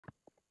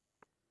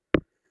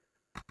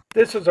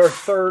This is our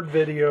third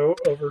video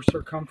over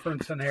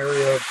circumference and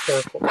area of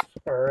circles,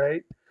 all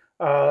right?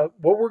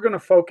 What we're going to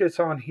focus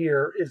on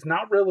here is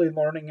not really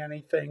learning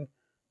anything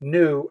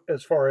new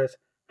as far as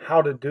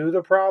how to do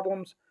the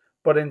problems,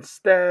 but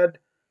instead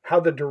how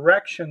the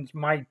directions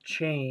might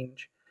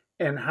change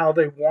and how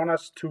they want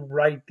us to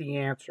write the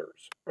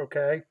answers,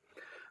 okay?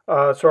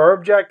 So our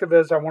objective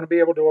is I want to be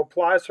able to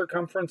apply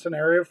circumference and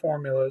area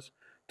formulas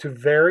to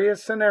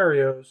various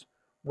scenarios,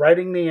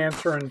 writing the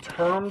answer in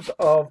terms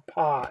of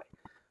pi.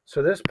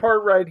 So this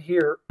part right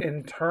here,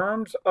 in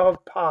terms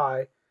of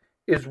pi,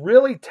 is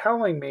really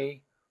telling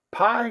me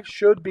pi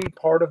should be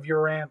part of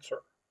your answer.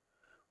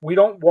 We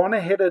don't want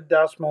to hit a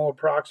decimal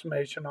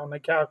approximation on the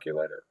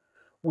calculator.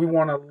 We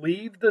want to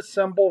leave the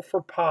symbol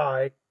for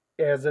pi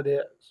as it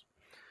is.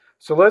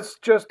 So let's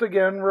just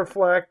again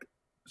reflect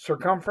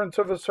circumference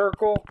of a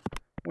circle.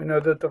 We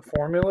know that the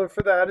formula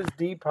for that is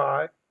d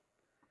pi.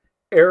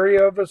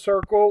 Area of a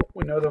circle,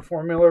 we know the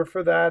formula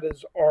for that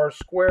is r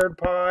squared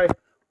pi,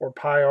 or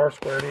pi r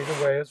squared,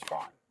 either way is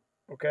fine.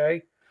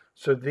 Okay?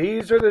 So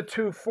these are the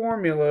two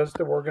formulas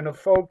that we're going to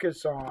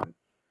focus on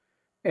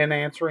in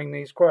answering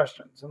these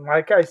questions. And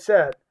like I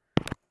said,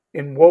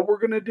 in what we're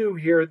going to do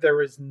here,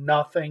 there is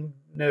nothing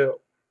new.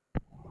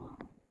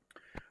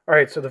 All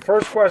right, so the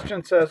first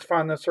question says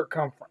find the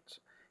circumference.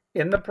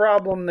 In the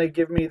problem, they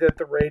give me that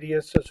the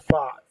radius is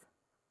 5.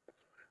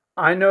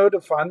 I know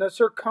to find the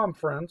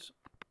circumference,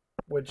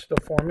 which the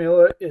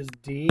formula is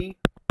d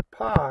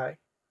pi,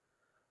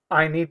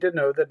 I need to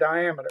know the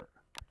diameter.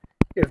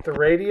 If the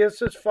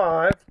radius is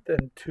 5,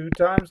 then 2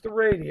 times the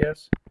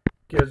radius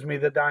gives me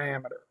the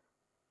diameter.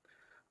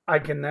 I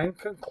can then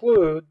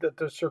conclude that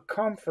the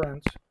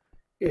circumference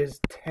is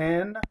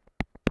 10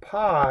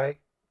 pi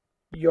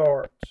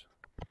yards.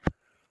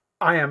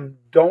 I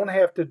don't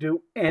have to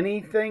do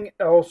anything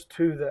else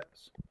to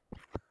this.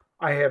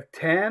 I have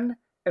 10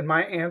 and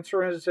my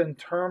answer is in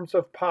terms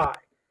of pi.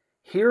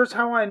 Here's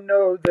how I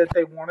know that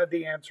they wanted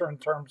the answer in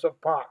terms of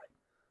pi.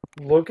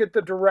 Look at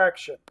the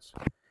directions.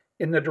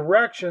 In the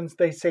directions,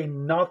 they say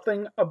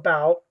nothing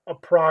about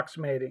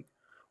approximating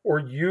or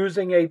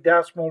using a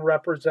decimal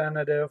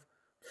representative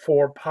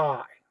for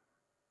pi.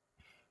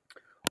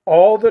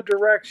 All the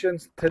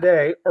directions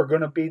today are going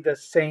to be the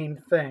same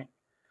thing.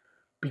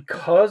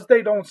 Because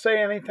they don't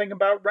say anything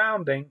about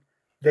rounding,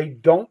 they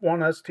don't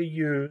want us to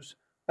use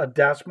a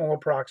decimal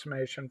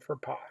approximation for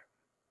pi.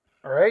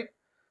 All right?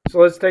 So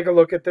let's take a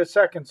look at this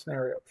second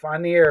scenario.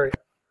 Find the area.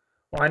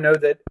 Well, I know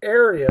that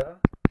area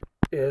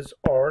is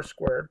r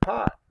squared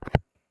pi.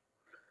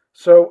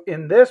 So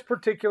in this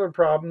particular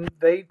problem,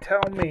 they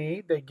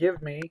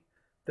give me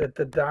that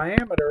the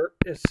diameter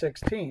is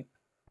 16.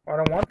 I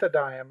don't want the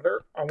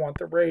diameter, I want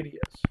the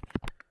radius.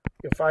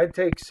 If I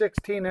take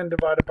 16 and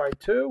divide it by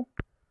 2,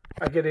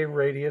 I get a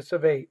radius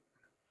of 8.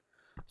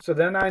 So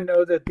then I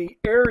know that the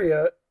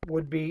area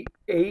would be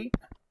 8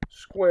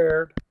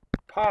 squared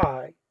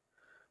pi,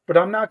 but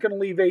I'm not going to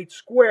leave 8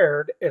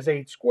 squared as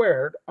 8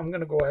 squared. I'm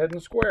going to go ahead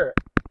and square it.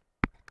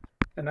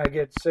 And I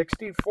get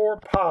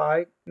 64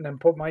 pi, and then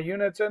put my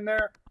units in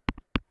there.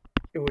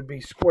 It would be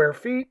square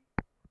feet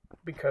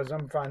because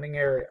I'm finding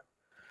area.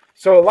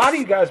 So a lot of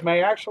you guys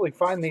may actually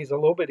find these a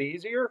little bit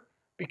easier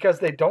because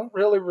they don't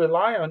really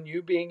rely on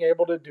you being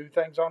able to do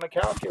things on a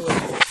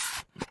calculator.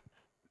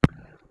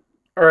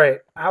 All right,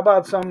 how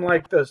about something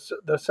like this,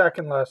 the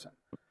second lesson?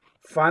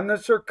 Find the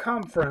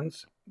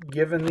circumference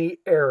given the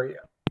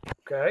area,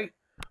 okay?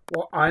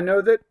 Well, I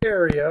know that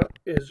area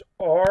is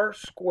r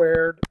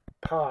squared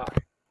pi.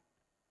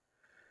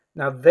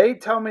 Now, they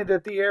tell me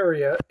that the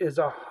area is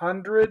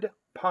 100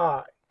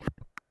 pi.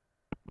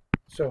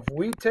 So if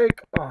we take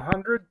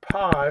 100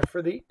 pi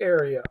for the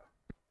area,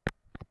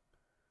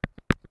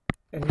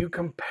 and you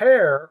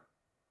compare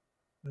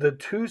the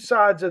two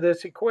sides of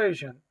this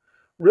equation,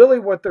 really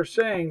what they're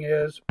saying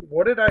is,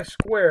 what did I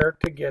square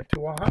to get to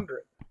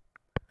 100?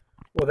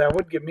 Well, that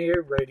would give me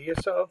a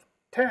radius of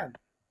 10.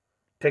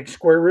 Take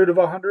square root of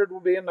 100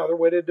 will be another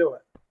way to do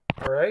it.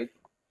 All right?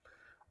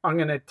 I'm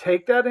going to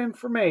take that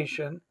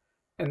information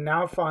and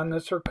now find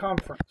the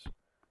circumference.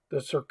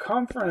 The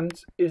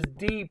circumference is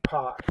d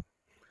pi.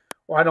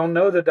 Well, I don't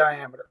know the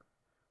diameter,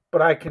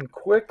 but I can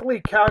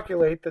quickly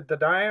calculate that the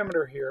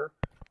diameter here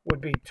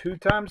would be 2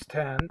 times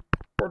 10,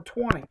 or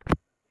 20.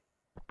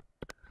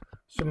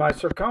 So my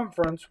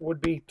circumference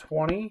would be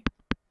 20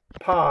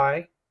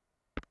 pi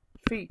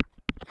feet.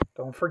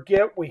 Don't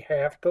forget we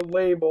have to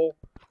label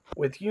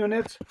with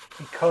units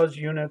because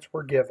units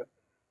were given.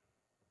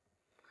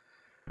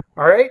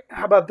 All right,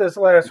 how about this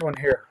last one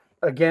here?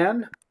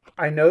 Again,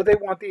 I know they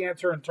want the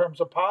answer in terms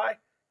of pi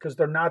because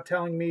they're not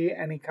telling me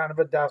any kind of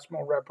a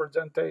decimal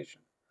representation.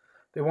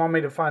 They want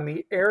me to find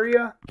the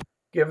area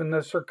given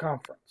the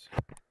circumference.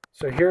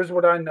 So here's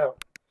what I know.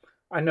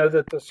 I know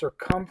that the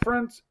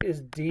circumference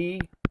is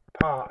d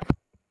pi.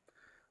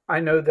 I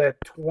know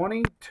that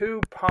 22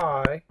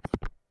 pi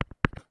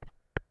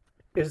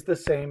is the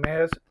same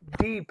as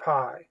d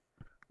pi,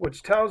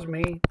 which tells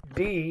me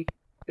d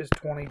is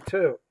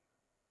 22.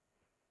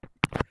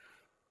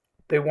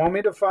 They want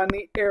me to find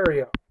the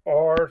area,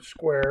 r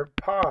squared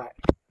pi.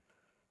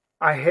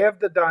 I have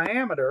the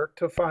diameter.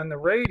 To find the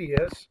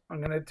radius,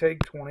 I'm going to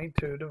take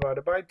 22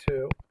 divided by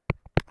 2,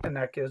 and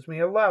that gives me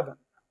 11.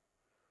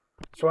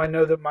 So I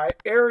know that my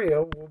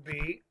area will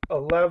be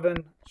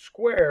 11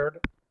 squared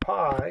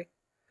pi,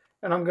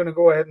 and I'm going to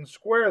go ahead and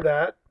square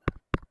that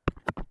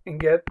and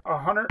get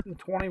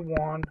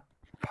 121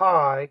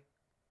 pi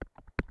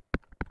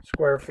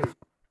square feet.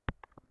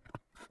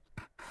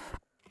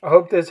 I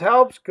hope this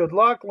helps. Good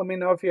luck. Let me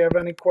know if you have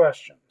any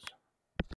questions.